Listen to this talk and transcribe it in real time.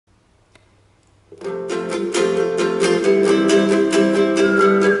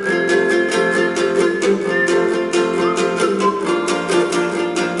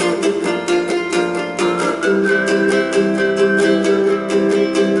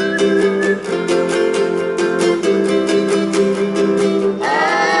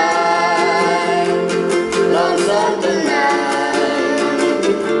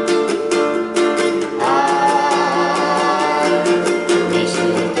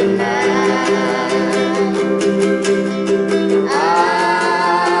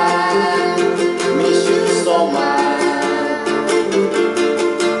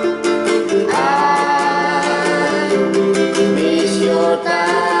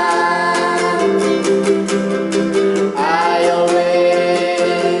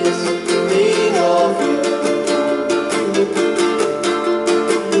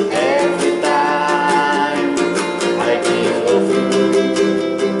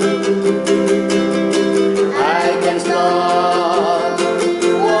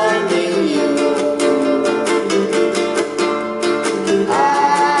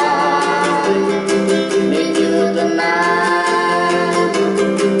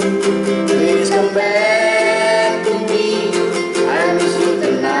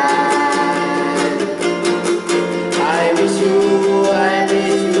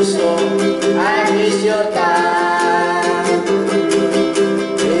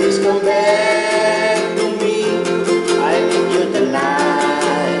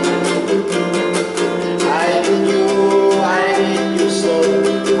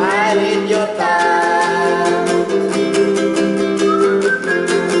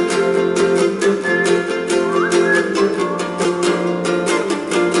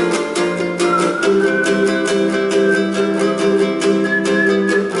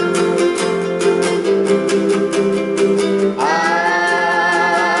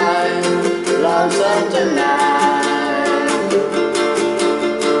lonesome tonight.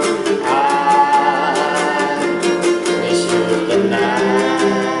 I miss you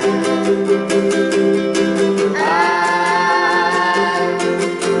tonight. I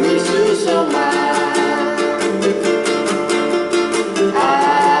miss you so much. I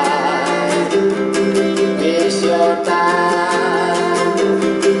miss your time.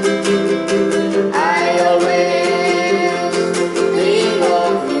 I always think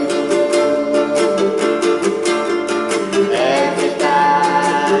of you. Every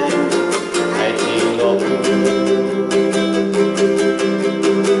time I think of you,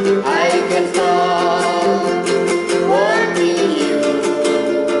 I can't stop wanting you.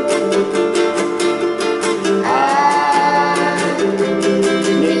 I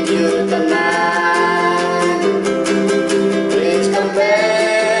need you tonight. Please come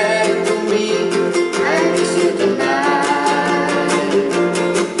back to me. I miss you tonight.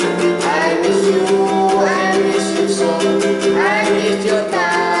 I miss you so. I miss your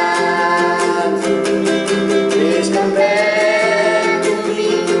touch. Please come back to me.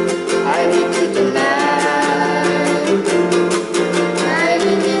 I need you tonight.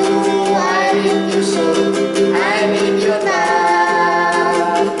 I need you so. I need your touch.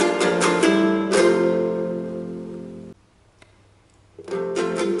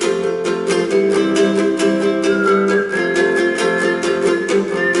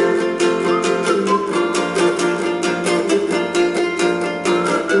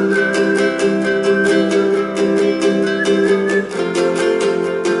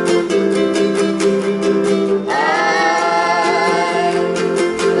 I'm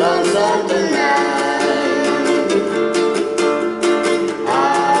lonesome tonight. I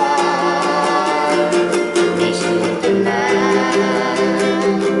miss you tonight.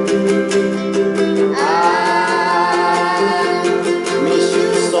 I miss you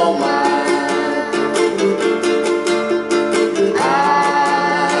so much. I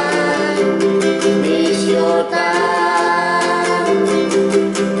miss your time.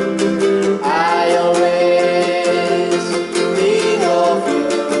 I always think of you.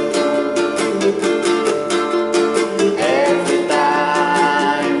 Every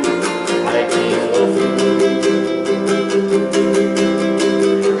time I think of you,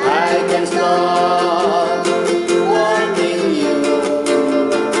 I can't stop wanting you.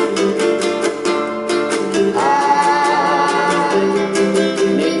 I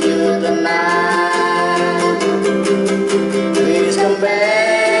need you tonight. Please come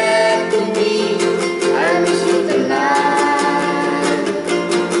back to me. I miss you tonight.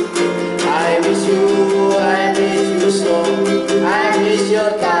 I miss you so. I miss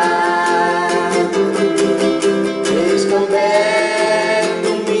your time. Please come back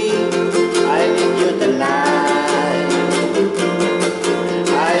to me. I need you tonight.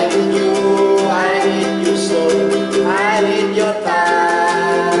 I need you so. I need your time.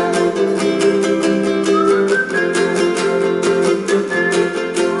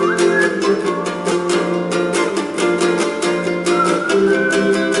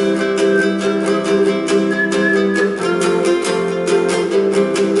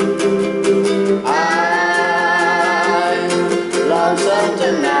 I'm lonesome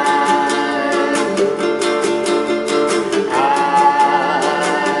tonight. I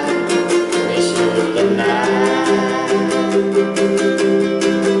miss you tonight.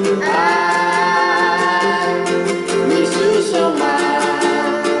 I miss you so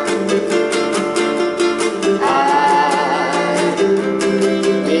much. I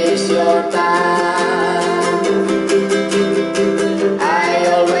miss your time. I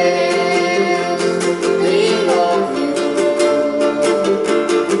always think of you.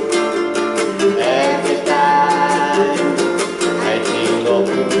 Every time I think of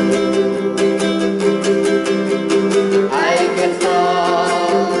you.